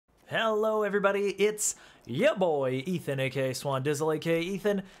Hello everybody, it's ya boy, Ethan, aka Swandizzle, aka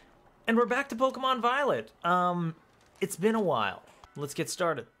Ethan, and we're back to Pokemon Violet. It's been a while. Let's get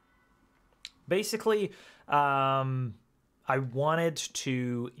started. Basically, I wanted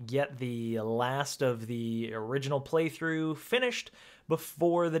to get the last of the original playthrough finished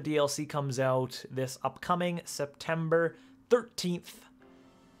before the DLC comes out this upcoming September 13th,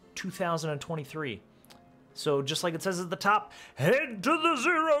 2023. So just like it says at the top, head to the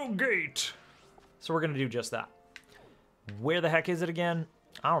Zero Gate. So we're going to do just that. Where the heck is it again?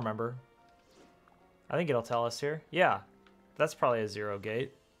 I don't remember. I think it'll tell us here. Yeah, that's probably a Zero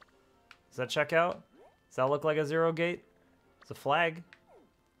Gate. Does that check out? Does that look like a Zero Gate? It's a flag.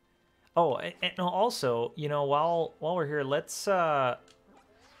 Oh, and also, you know, while we're here, let's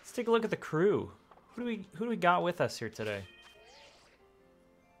take a look at the crew. Who do we got with us here today?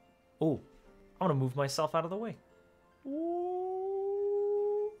 Oh, I'm gonna move myself out of the way.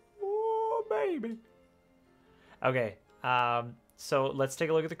 Ooh, baby. Okay, so let's take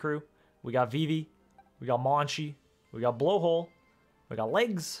a look at the crew. We got Vivi, we got Monchi, we got Blowhole, we got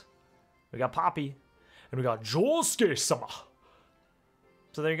Legs, we got Poppy, and we got Josuke-sama.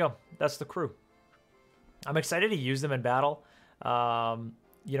 So there you go. That's the crew. I'm excited to use them in battle.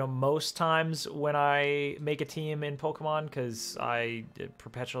 You know, most times when I make a team in Pokemon, because I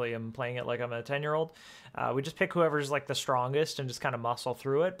perpetually am playing it like I'm a 10-year-old, we just pick whoever's like the strongest and just kind of muscle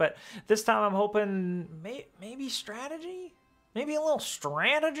through it. But this time I'm hoping maybe strategy? Maybe a little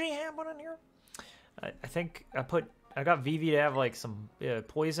strategy happening here? I think I got Vivi to have like some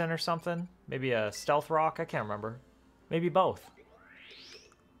poison or something. Maybe a stealth rock. I can't remember. Maybe both.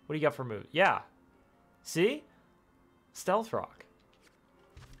 What do you got for move? Yeah. See? Stealth rock.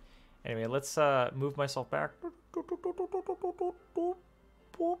 Anyway, let's move myself back.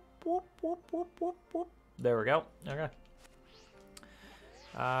 There we go. Okay.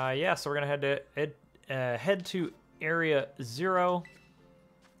 Yeah, so we're gonna head to Area 0.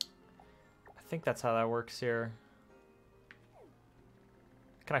 I think that's how that works here.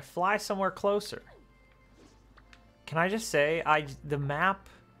 Can I fly somewhere closer? Can I just say the map?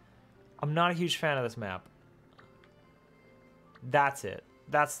 I'm not a huge fan of this map. That's it.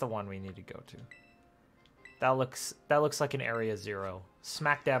 That's the one we need to go to. That looks like an Area 0.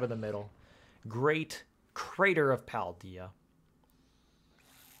 Smack dab in the middle. Great Crater of Paldea.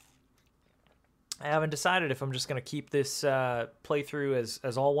 I haven't decided if I'm just going to keep this playthrough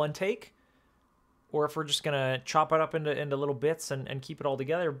as all one take, or if we're just going to chop it up into little bits and keep it all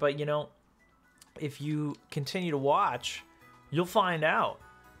together. But, you know, if you continue to watch, you'll find out.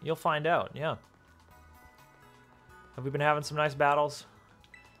 You'll find out, yeah. Have we been having some nice battles?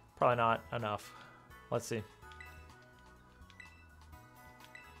 Probably not enough. Let's see.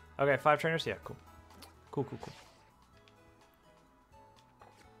 Okay, 5 trainers? Yeah, cool. Cool.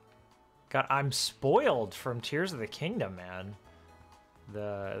 God, I'm spoiled from Tears of the Kingdom, man.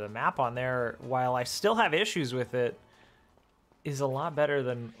 The map on there, while I still have issues with it, is a lot better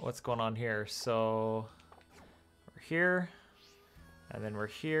than what's going on here. So, we're here. And then we're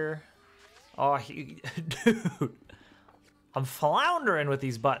here. Oh, dude. I'm floundering with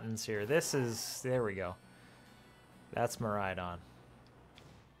these buttons here. There we go. That's Miraidon.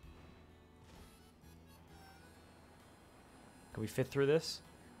 Can we fit through this?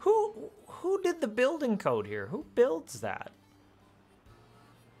 Who did the building code here? Who builds that?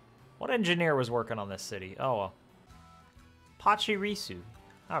 What engineer was working on this city? Oh, well. Pachirisu.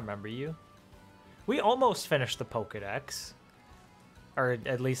 I remember you. We almost finished the Pokédex. Or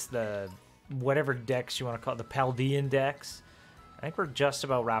at least the whatever dex you want to call it, the Paldean dex. I think we're just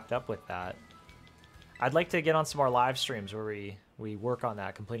about wrapped up with that. I'd like to get on some more live streams where we work on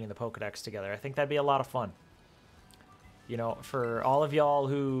that, completing the Pokédex together. I think that'd be a lot of fun. You know, for all of y'all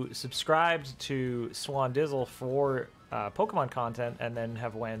who subscribed to Swandizzle for Pokemon content and then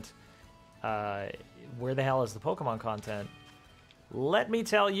have went, where the hell is the Pokemon content? Let me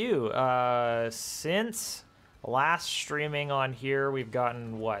tell you, since last streaming on here, we've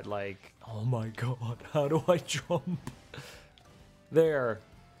gotten what, like, oh my god, how do I jump? There.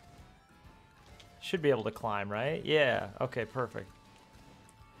 Should be able to climb, right? Yeah, okay, perfect.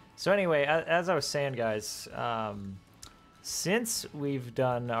 So anyway, as I was saying, guys, since we've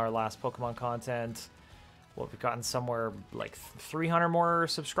done our last Pokemon content, well, we've gotten somewhere like 300 more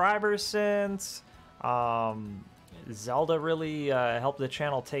subscribers since. Zelda really helped the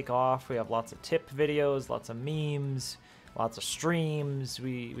channel take off. We have lots of tip videos, lots of memes, lots of streams.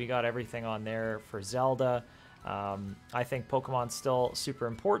 We got everything on there for Zelda. I think Pokemon's still super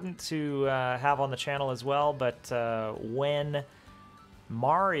important to have on the channel as well, but when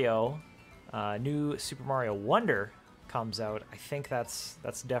Mario, new Super Mario Wonder comes out, I think that's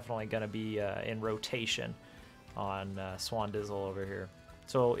definitely going to be in rotation on Swandizzle over here.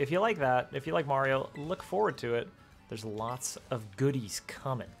 So if you like that, if you like Mario, look forward to it. There's lots of goodies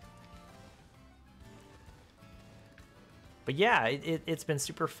coming. But yeah, it's been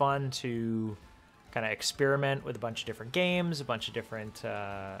super fun to kind of experiment with a bunch of different games, a bunch of different,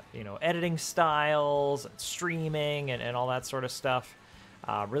 you know, editing styles, and streaming, and all that sort of stuff.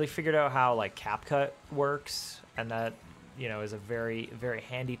 Really figured out how, like, CapCut works, and that, you know, is a very, very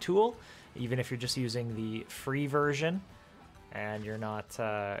handy tool, even if you're just using the free version and you're not,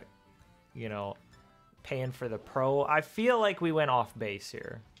 you know, paying for the pro. I feel like we went off base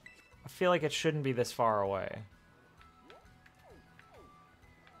here. I feel like it shouldn't be this far away.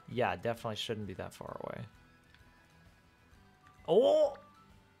 Yeah, definitely shouldn't be that far away. Oh!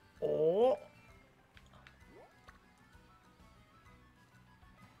 Oh!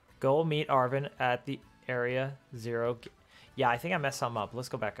 Go meet Arvin at the area 0. Yeah, I think I messed something up. Let's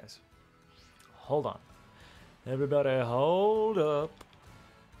go back, guys. Hold on. Everybody hold up.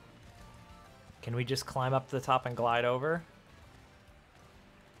 Can we just climb up to the top and glide over?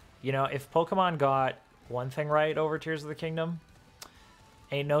 You know, if Pokemon got one thing right over Tears of the Kingdom,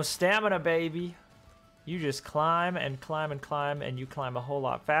 ain't no stamina, baby. You just climb and climb and climb, and you climb a whole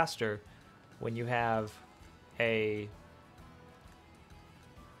lot faster when you have a...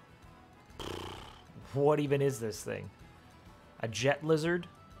 What even is this thing? A jet lizard?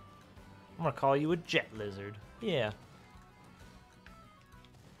 I'm gonna call you a jet lizard. Yeah.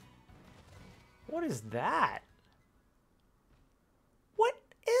 What is that? What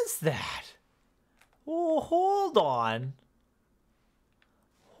is that? Oh, hold on.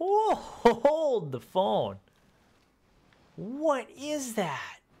 Oh, hold the phone. What is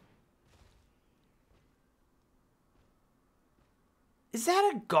that? Is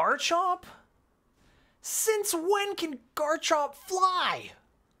that a Garchomp? Since when can Garchomp fly?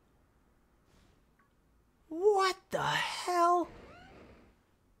 What the hell?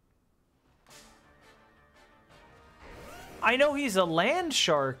 I know he's a land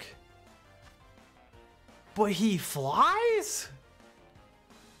shark, but he flies?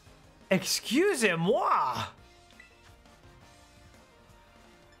 Excusez-moi.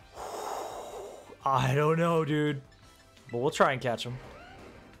 I don't know, dude. But we'll try and catch him.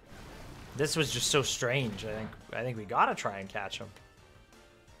 This was just so strange. I think we gotta try and catch him.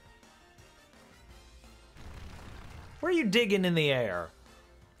 Where are you digging in the air?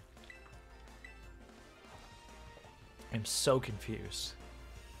 I'm so confused.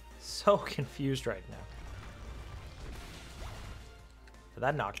 So confused right now. But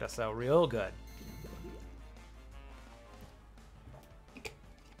that knocked us out real good.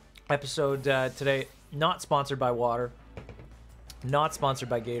 Episode today, not sponsored by water. Not sponsored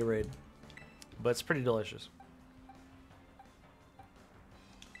by Gatorade. But it's pretty delicious.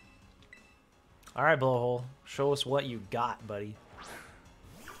 Alright, Blowhole. Show us what you got, buddy.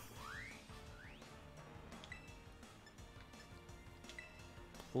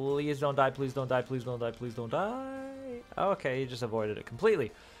 Please don't die, please don't die, please don't die, please don't die. Okay, you just avoided it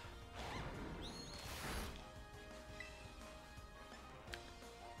completely.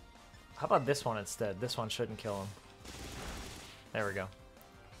 How about this one instead? This one shouldn't kill him. There we go.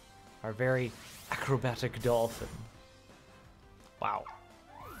 Our very acrobatic dolphin. Wow.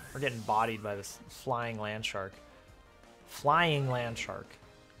 We're getting bodied by this flying land shark. Flying land shark,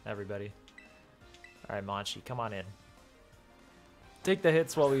 everybody. Alright, Monchi, come on in. Take the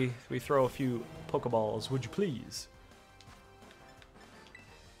hits while we throw a few Pokeballs, would you please?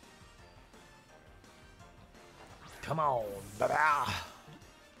 Come on, ba-ba.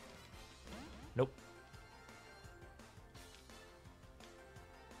 Nope.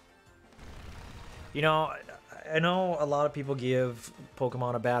 You know, I know a lot of people give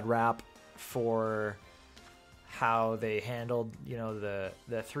Pokemon a bad rap for how they handled, you know, the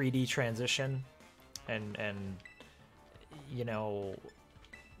 3D transition and you know,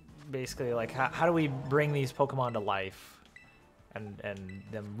 basically like how do we bring these Pokemon to life and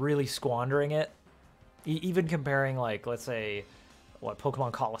them really squandering it, even comparing, like, let's say what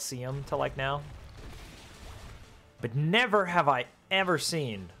Pokemon Coliseum to like now. But never have I ever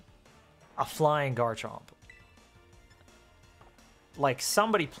seen a flying Garchomp. Like,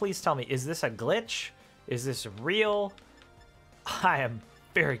 somebody please tell me, is this a glitch? Is this real? I am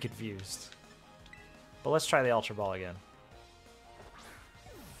very confused. But let's try the Ultra Ball again.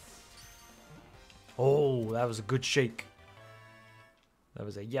 Oh, that was a good shake. That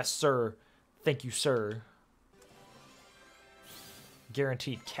was a yes, sir. Thank you, sir.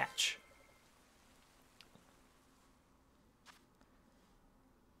 Guaranteed catch.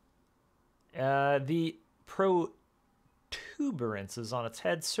 The Pro protuberances on its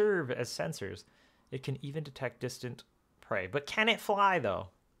head serve as sensors. It can even detect distant prey. But can it fly, though?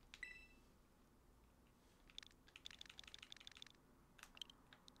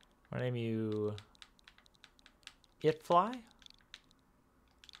 What name you? It fly?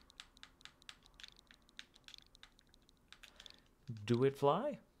 Do it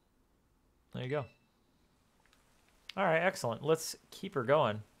fly? There you go. All right, excellent. Let's keep her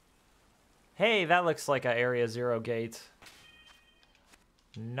going. Hey, that looks like an Area 0 gate.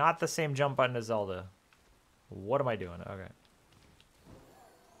 Not the same jump button as Zelda. What am I doing? Okay.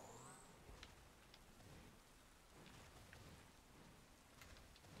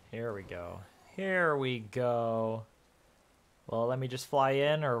 Here we go. Here we go. Well, let me just fly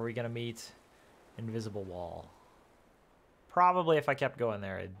in, or are we going to meet invisible wall? Probably if I kept going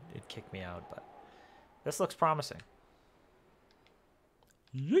there, it'd kick me out, but this looks promising.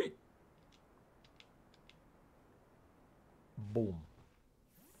 Yeet! Boom.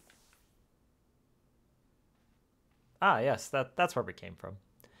 Ah, yes, that's where we came from.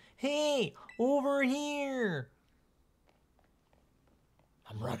 Hey, over here!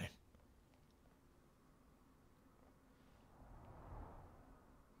 I'm running.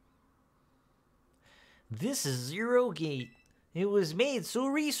 This is Zero Gate. It was made so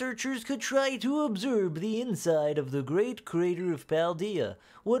researchers could try to observe the inside of the great crater of Paldea,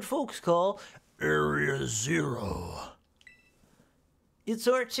 what folks call Area 0. It's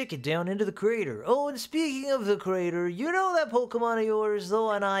our ticket down into the crater. Oh, and speaking of the crater, you know that Pokemon of yours, the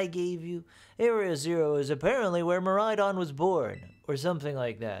one I gave you? Area 0 is apparently where Miraidon was born, or something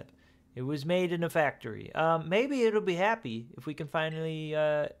like that. It was made in a factory. Maybe it'll be happy if we can finally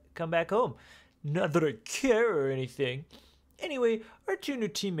come back home. Not that I care or anything. Anyway, our two new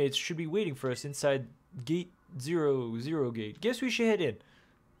teammates should be waiting for us inside Gate 0 gate. Guess we should head in.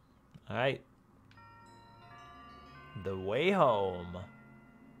 Alright. The way home.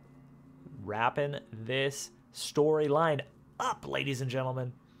 Wrapping this storyline up, ladies and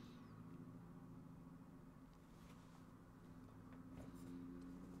gentlemen.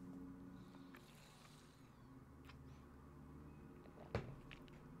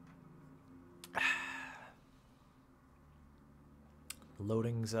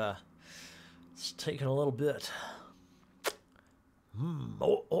 Loading's it's taking a little bit.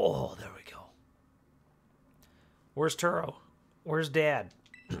 Oh, there we go. Where's Turo? Where's Dad?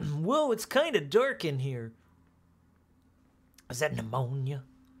 Whoa, it's kind of dark in here. Is that pneumonia?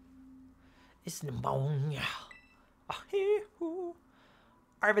 It's pneumonia.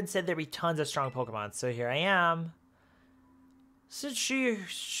 Arvin said there'd be tons of strong Pokemon, so here I am. Since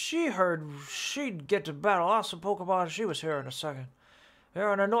she heard she'd get to battle awesome Pokemon, she was here in a second.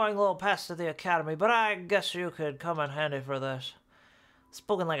 You're an annoying little pest at the academy, but I guess you could come in handy for this.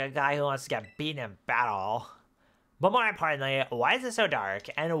 Spoken like a guy who wants to get beaten in battle. But more importantly, why is it so dark,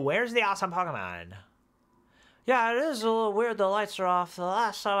 and where's the awesome Pokemon? Yeah, it is a little weird the lights are off. The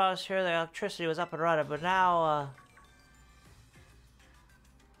last time I was here, the electricity was up and running, but now,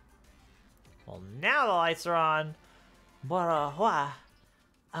 well, now the lights are on. But, why?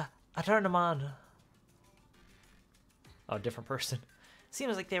 I turned them on. Oh, different person.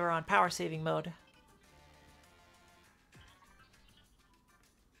 Seems like they were on power saving mode.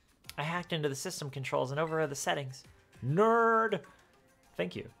 I hacked into the system controls and overrode the settings. Nerd!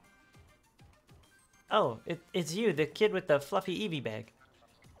 Thank you. Oh, it's you, the kid with the fluffy Eevee bag.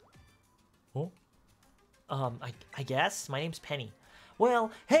 Oh? I guess. My name's Penny.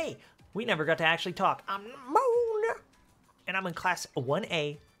 Well, hey! We never got to actually talk. I'm Moon! And I'm in class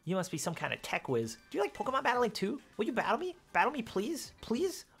 1A. You must be some kind of tech whiz. Do you like Pokemon battling too? Will you battle me? Battle me, please?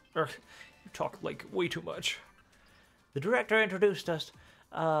 Please? You talk, like, way too much. The director introduced us.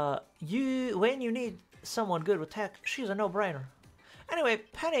 When you need someone good with tech, she's a no-brainer. Anyway,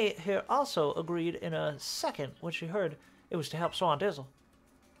 Penny here also agreed in a second when she heard it was to help Swandizzle.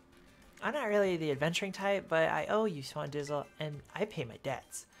 I'm not really the adventuring type, but I owe you, Swandizzle, and I pay my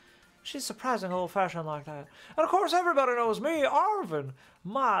debts. She's surprisingly old-fashioned like that. And of course, everybody knows me, Arvin.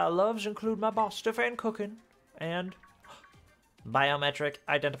 My loves include my boss stuff and cooking. And biometric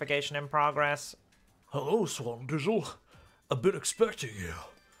identification in progress. Hello, Swandizzle. I've been expecting you.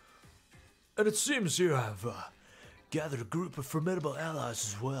 And it seems you have gathered a group of formidable allies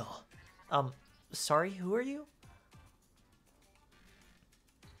as well. Sorry, who are you?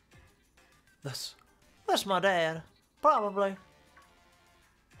 That's my dad. Probably.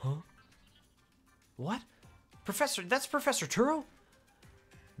 Huh? What? That's Professor Turo?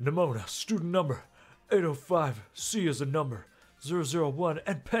 Nimona, student number 805, C as a number 001,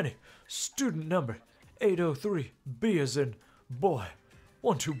 and Penny, student number 803, B as in boy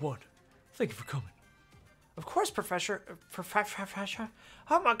 121. Thank you for coming. Of course, Professor.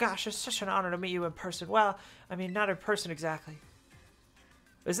 Oh my gosh, it's such an honor to meet you in person. Well, I mean, not in person exactly.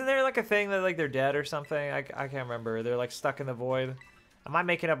 Isn't there like a thing that like they're dead or something? I can't remember. They're like stuck in the void. Am I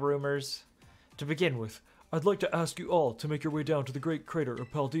making up rumors? To begin with, I'd like to ask you all to make your way down to the great crater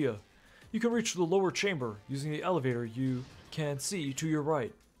of Paldea. You can reach the lower chamber using the elevator you can see to your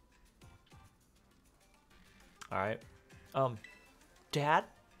right. Alright. Dad?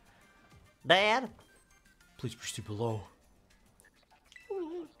 Dad? Please proceed below.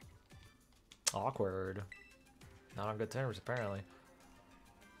 Awkward. Not on good terms, apparently.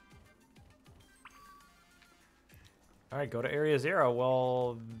 Alright, go to Area 0.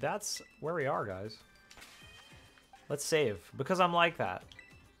 Well, that's where we are, guys. Let's save. Because I'm like that.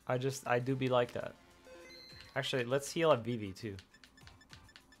 I do be like that. Actually, let's heal at Vivi, too.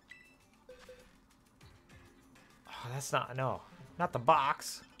 Oh, that's not... No. Not the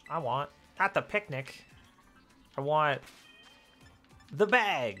box. I want... Not the picnic. I want... The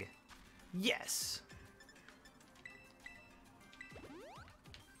bag. Yes.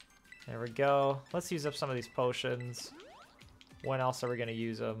 There we go. Let's use up some of these potions. When else are we going to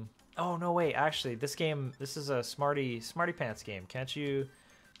use them? Oh, no, wait. Actually, this game... This is a Smarty Pants game. Can't you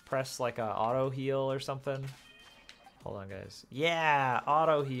press, like, a auto heal or something? Hold on, guys. Yeah!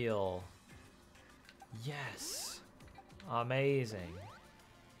 Auto heal. Yes. Amazing.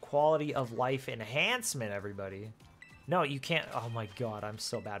 Quality of life enhancement, everybody. No, you can't... Oh, my God. I'm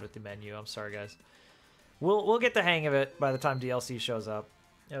so bad with the menu. I'm sorry, guys. We'll get the hang of it by the time DLC shows up.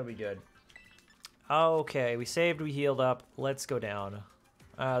 It'll be good. Okay, we saved, we healed up. Let's go down.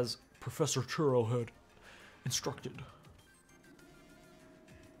 As Professor Churro had instructed.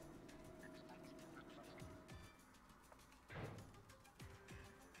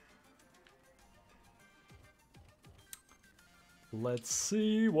 Let's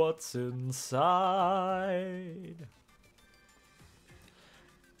see what's inside.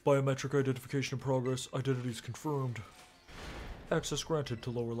 Biometric identification in progress. Identities confirmed. Access granted to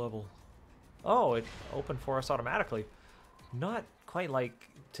lower level. Oh, it opened for us automatically. Not quite like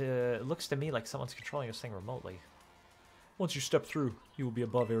it looks to me like someone's controlling this thing remotely. Once you step through, you will be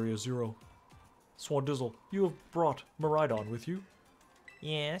above Area 0. Swandizzle, you have brought Miraidon with you.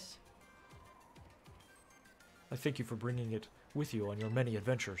 Yes. I thank you for bringing it with you on your many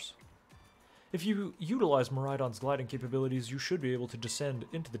adventures. If you utilize Miraidon's gliding capabilities, you should be able to descend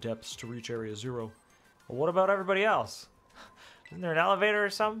into the depths to reach Area 0. Well, what about everybody else? Isn't there an elevator or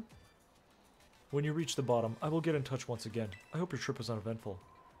something? When you reach the bottom, I will get in touch once again. I hope your trip is uneventful.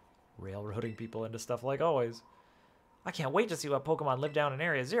 Railroading people into stuff like always. I can't wait to see what Pokemon live down in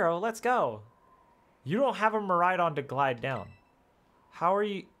Area 0. Let's go. You don't have a Miraidon to glide down. How are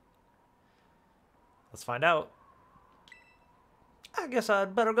you... Let's find out. I guess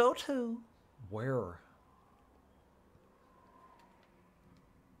I'd better go too. Where?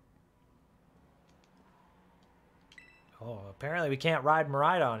 Oh, apparently we can't ride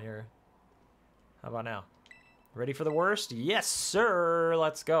Miraidon here. How about now? Ready for the worst? Yes, sir.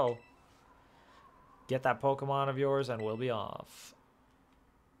 Let's go. Get that Pokemon of yours and we'll be off.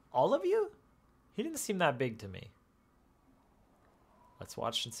 All of you? He didn't seem that big to me. Let's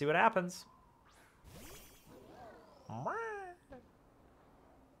watch and see what happens.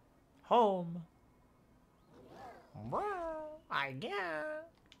 Home. I guess.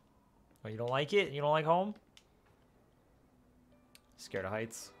 Oh, you don't like it? You don't like home? Scared of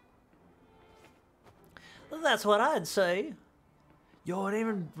heights. That's what I'd say. Yo, I didn't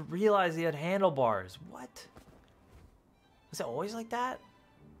even realize he had handlebars. What? Was it always like that?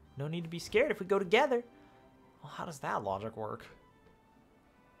 No need to be scared if we go together. Well, how does that logic work?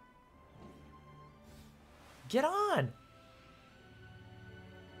 Get on!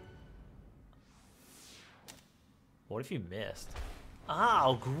 What if you missed?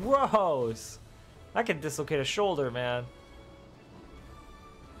 Ow, gross! That could dislocate a shoulder, man.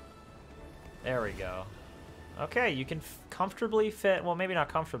 There we go. Okay, you can comfortably fit... Well, maybe not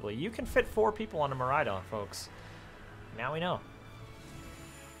comfortably. You can fit 4 people on a Miraidon, folks. Now we know.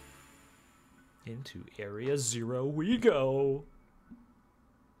 Into Area 0 we go.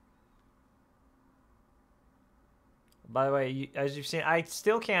 By the way, as you've seen, I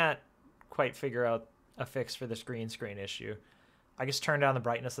still can't quite figure out a fix for this green screen issue. I just turn down the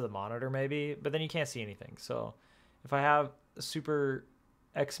brightness of the monitor, maybe, but then you can't see anything. So if I have super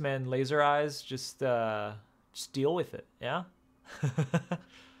X-Men laser eyes, just deal with it, yeah?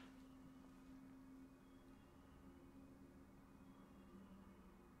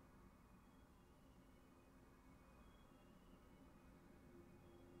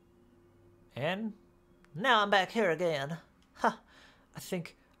 And now I'm back here again. Huh, I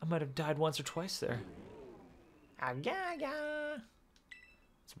think I might have died once or twice there. Ah, yeah, yeah.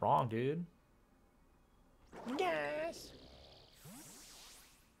 What's wrong, dude? Yes.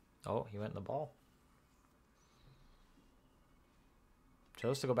 Oh, he went in the ball.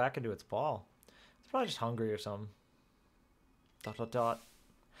 Chose to go back into its ball. It's probably just hungry or something. Dot, dot, dot.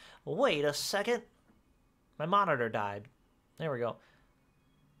 Wait a second. My monitor died. There we go.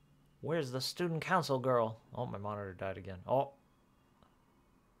 Where's the student council girl? Oh, my monitor died again. Oh.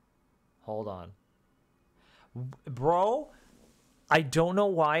 Hold on. Bro, I don't know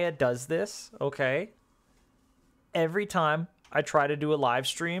why it does this, okay? Every time I try to do a live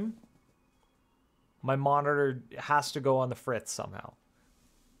stream, my monitor has to go on the fritz somehow.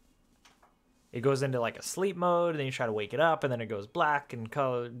 It goes into like a sleep mode, and then you try to wake it up, and then it goes black and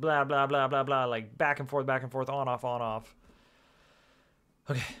color, blah, blah, blah, blah, blah, like back and forth, on, off, on, off.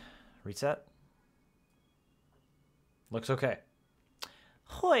 Okay, reset. Looks okay.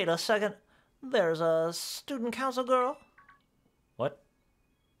 Wait a second. There's a student council girl. What?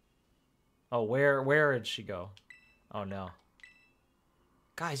 Oh, where did she go? Oh, no.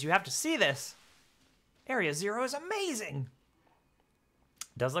 Guys, you have to see this. Area 0 is amazing.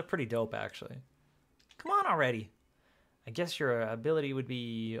 Does look pretty dope, actually. Come on already. I guess your ability would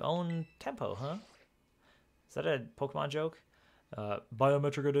be own tempo, huh? Is that a Pokemon joke?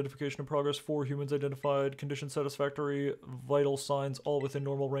 Biometric identification in progress. 4 humans identified. Condition satisfactory. Vital signs all within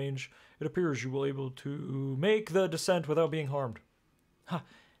normal range. It appears you will be able to make the descent without being harmed. Huh.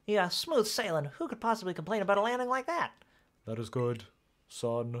 Yeah, smooth sailing. Who could possibly complain about a landing like that? That is good,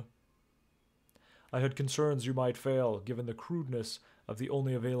 son. I had concerns you might fail, given the crudeness of the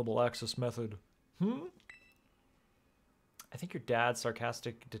only available access method. I think your dad's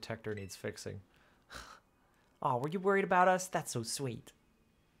sarcastic detector needs fixing. Oh, were you worried about us? That's so sweet.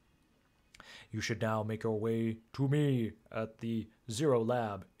 You should now make your way to me at the Zero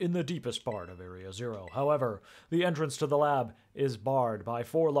Lab in the deepest part of Area 0. However, the entrance to the lab is barred by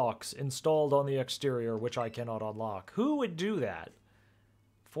 4 locks installed on the exterior, which I cannot unlock. Who would do that?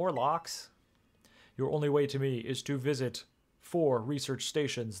 4 locks? Your only way to me is to visit 4 research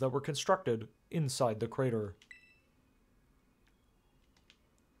stations that were constructed inside the crater.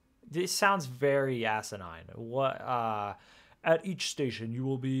 This sounds very asinine. What, At each station, you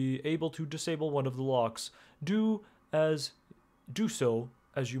will be able to disable one of the locks. Do so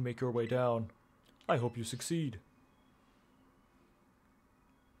as you make your way down. I hope you succeed.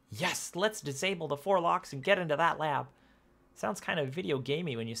 Yes, let's disable the 4 locks and get into that lab. Sounds kind of video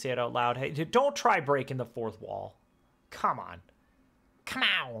gamey when you say it out loud. Hey, don't try breaking the 4th wall. Come on. Come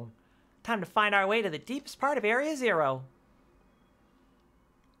on. Time to find our way to the deepest part of Area 0.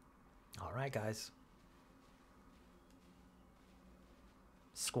 All right, guys.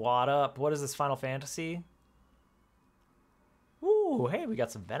 Squad up. What is this, Final Fantasy? Ooh, hey, we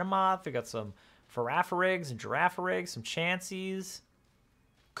got some Venomoth. We got some Farafarigs and Giraffarigs, some Chanseys.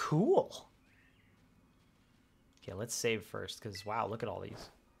 Cool. Okay, let's save first, because, wow, look at all these.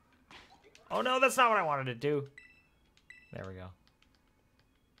 Oh, no, that's not what I wanted to do. There we go.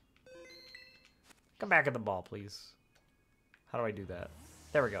 Come back at the ball, please. How do I do that?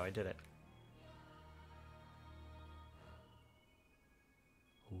 There we go, I did it.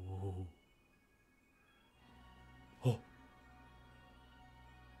 Ooh. Oh.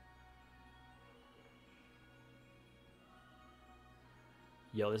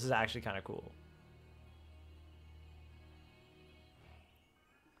 Yo, this is actually kind of cool.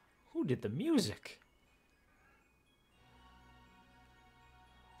 Who did the music?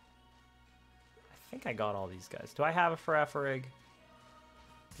 I think I got all these guys. Do I have a Farafarig?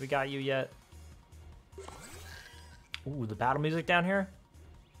 We got you yet? Ooh, the battle music down here?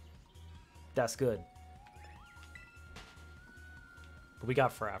 That's good. But we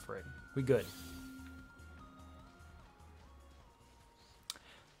got Farafarig. We good.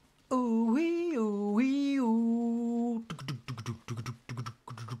 Ooh wee ooh wee ooh.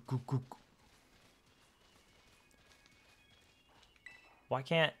 Why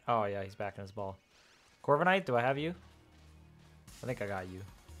can't... Oh, yeah, he's back in his ball. Corviknight, do I have you? I think I got you.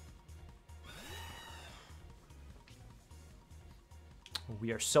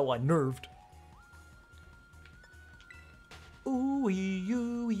 We are so unnerved. Ooh-wee,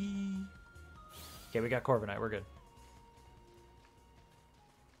 ooh-wee. Okay, we got Corviknight. We're good.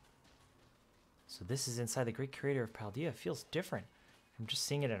 So this is inside the great crater of Paldea. It feels different from just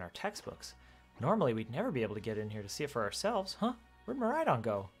seeing it in our textbooks. Normally, we'd never be able to get in here to see it for ourselves. Huh? Where'd Miraidon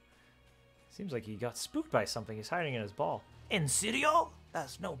go? Seems like he got spooked by something. He's hiding in his ball. In serio?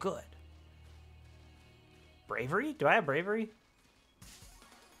 That's no good. Bravery? Do I have bravery?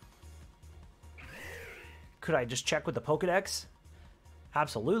 Could I just check with the Pokedex?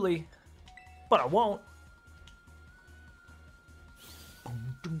 Absolutely. But I won't.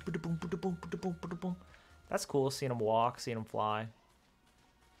 That's cool, seeing them walk, seeing them fly.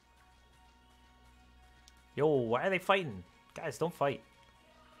 Yo, why are they fighting? Guys, don't fight.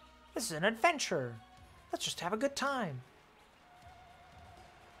 This is an adventure. Let's just have a good time.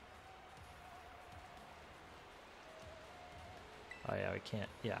 Oh yeah, we can't,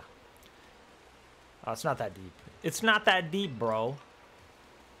 yeah. Oh, it's not that deep. It's not that deep, bro.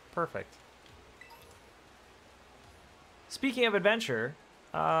 Perfect. Speaking of adventure,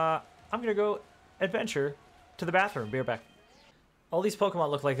 I'm gonna go adventure to the bathroom. Be right back. All these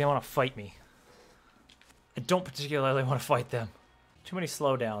Pokemon look like they want to fight me. I don't particularly want to fight them. Too many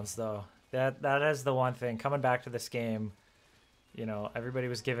slowdowns, though. That is the one thing. Coming back to this game, you know, everybody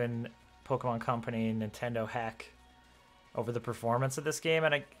was giving Pokemon Company, Nintendo heck over the performance of this game,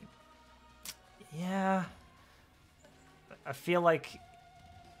 and yeah, I feel like,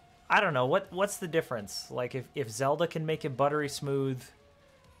 I don't know, what's the difference? Like, if Zelda can make it buttery smooth,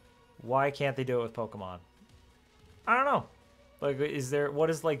 why can't they do it with Pokemon? I don't know. Like, what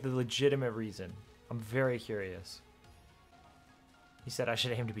is, like, the legitimate reason? I'm very curious. He said I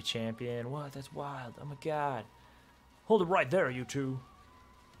should aim to be champion. What? That's wild. Oh my god. Hold it right there, you two.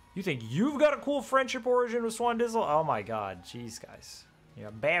 You think you've got a cool friendship origin with Swandizzle? Oh my god. Jeez, guys. You're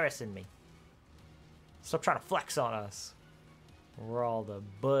embarrassing me. Stop trying to flex on us. We're all the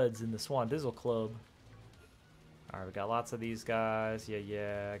buds in the Swandizzle club. Alright, we got lots of these guys.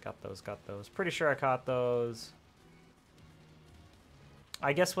 Yeah, got those. Pretty sure I caught those.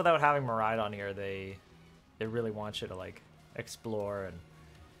 I guess without having Miraidon here, they really want you to, like, explore and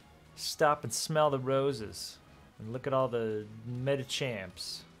stop and smell the roses and look at all the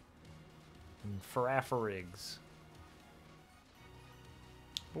Metachamps and Farafarigs.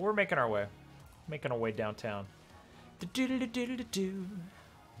 But we're making our way downtown. What's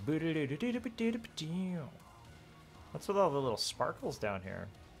with all the little sparkles down here?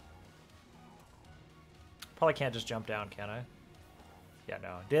 Probably can't just jump down, can I? Yeah,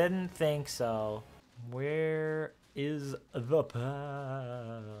 no, didn't think so. Where is the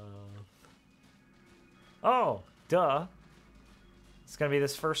path? Oh, duh. It's gonna be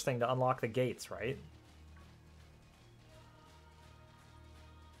this first thing to unlock the gates, right?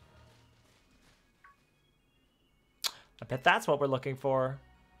 I bet that's what we're looking for.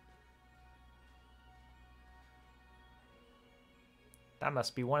 That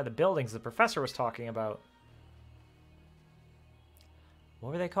must be one of the buildings the professor was talking about.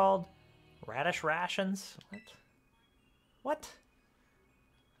 What were they called? Radish rations? What?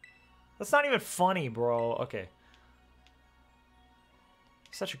 That's not even funny, bro. Okay.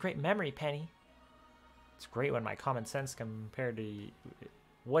 Such a great memory, Penny. It's great when my common sense compared to...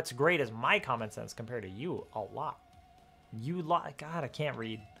 What's great is my common sense compared to you a lot. You lot... God, I can't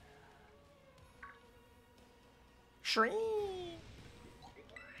read. Shree.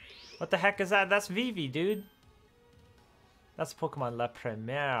 What the heck is that? That's Vivi, dude. That's Pokemon La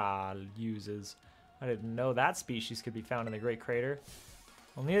Primera uses. I didn't know that species could be found in the Great Crater.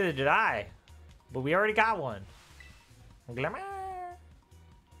 Well, neither did I. But we already got one. Glamour.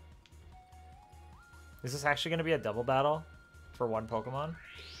 Is this actually going to be a double battle for one Pokemon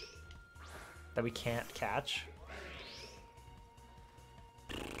that we can't catch?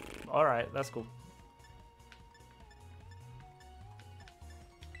 Alright, that's cool.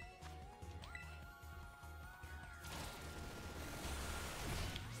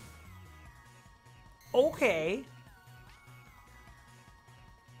 Okay.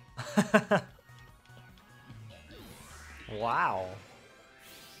 Wow.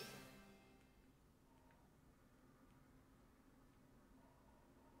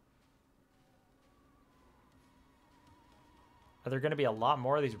 Are there going to be a lot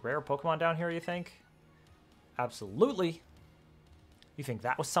more of these rare Pokemon down here, you think? Absolutely. You think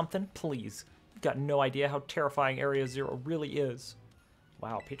that was something? Please. You've got no idea how terrifying Area Zero really is.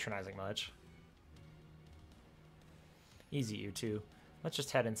 Wow, patronizing much. Easy, you two. Let's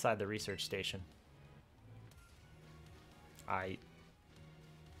just head inside the research station. Aight.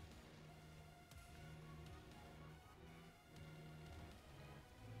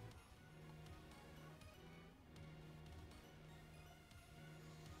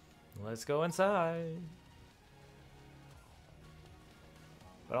 Let's go inside.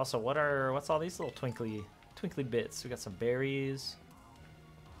 But also, what's all these little twinkly bits? We got some berries.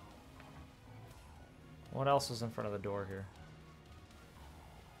 What else is in front of the door here?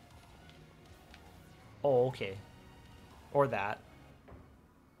 Oh, okay. Or that.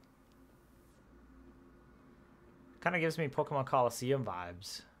 Kind of gives me Pokemon Coliseum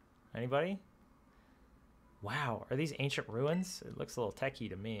vibes. Anybody? Wow, are these ancient ruins? It looks a little techy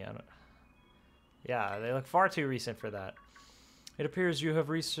to me. I don't... Yeah, they look far too recent for that. It appears you have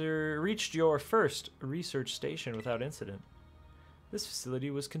reached your first research station without incident. This facility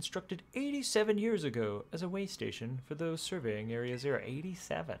was constructed 87 years ago as a way station for those surveying Area 0.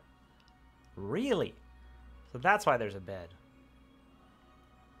 87. Really? So that's why there's a bed.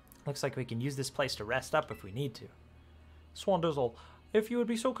 Looks like we can use this place to rest up if we need to. Swandizzle, if you would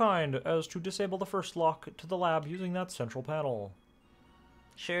be so kind as to disable the first lock to the lab using that central panel.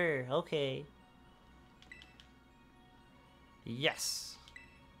 Sure, okay. Yes.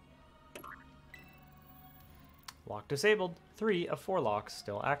 Lock disabled. 3 of 4 locks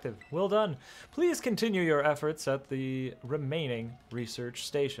still active. Well done. Please continue your efforts at the remaining research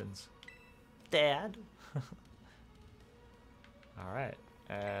stations. Dad? Alright.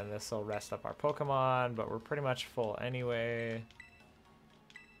 And this will rest up our Pokemon, but we're pretty much full anyway.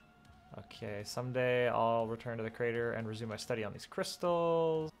 Okay, someday I'll return to the crater and resume my study on these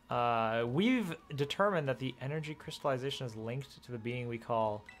crystals. We've determined that the energy crystallization is linked to the being we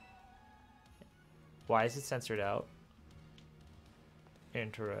call... Why is it censored out?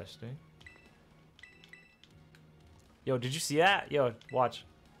 Interesting. Yo, did you see that? Yo, watch.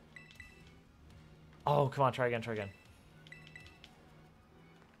 Oh, come on, try again, try again.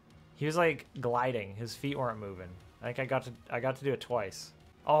 He was like gliding. His feet weren't moving. I think I got to do it twice.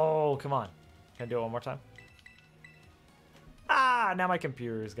 Oh, come on. Can I do it one more time? Ah, now my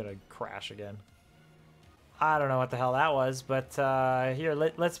computer is gonna crash again. I don't know what the hell that was, but here,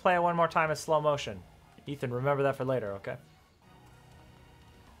 let's play it one more time in slow motion. Ethan, remember that for later, okay?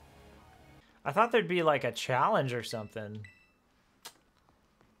 I thought there'd be like a challenge or something.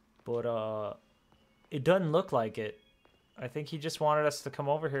 But it doesn't look like it. I think he just wanted us to come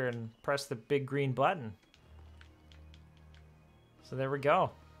over here and press the big green button. So there we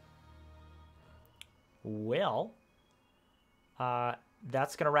go. Well,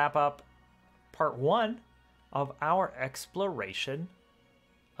 that's going to wrap up part 1 of our exploration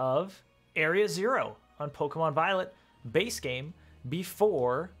of Area 0 on Pokemon Violet base game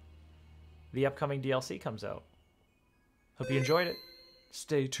before the upcoming DLC comes out. Hope you enjoyed it.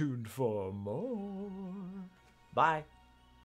 Stay tuned for more. Bye.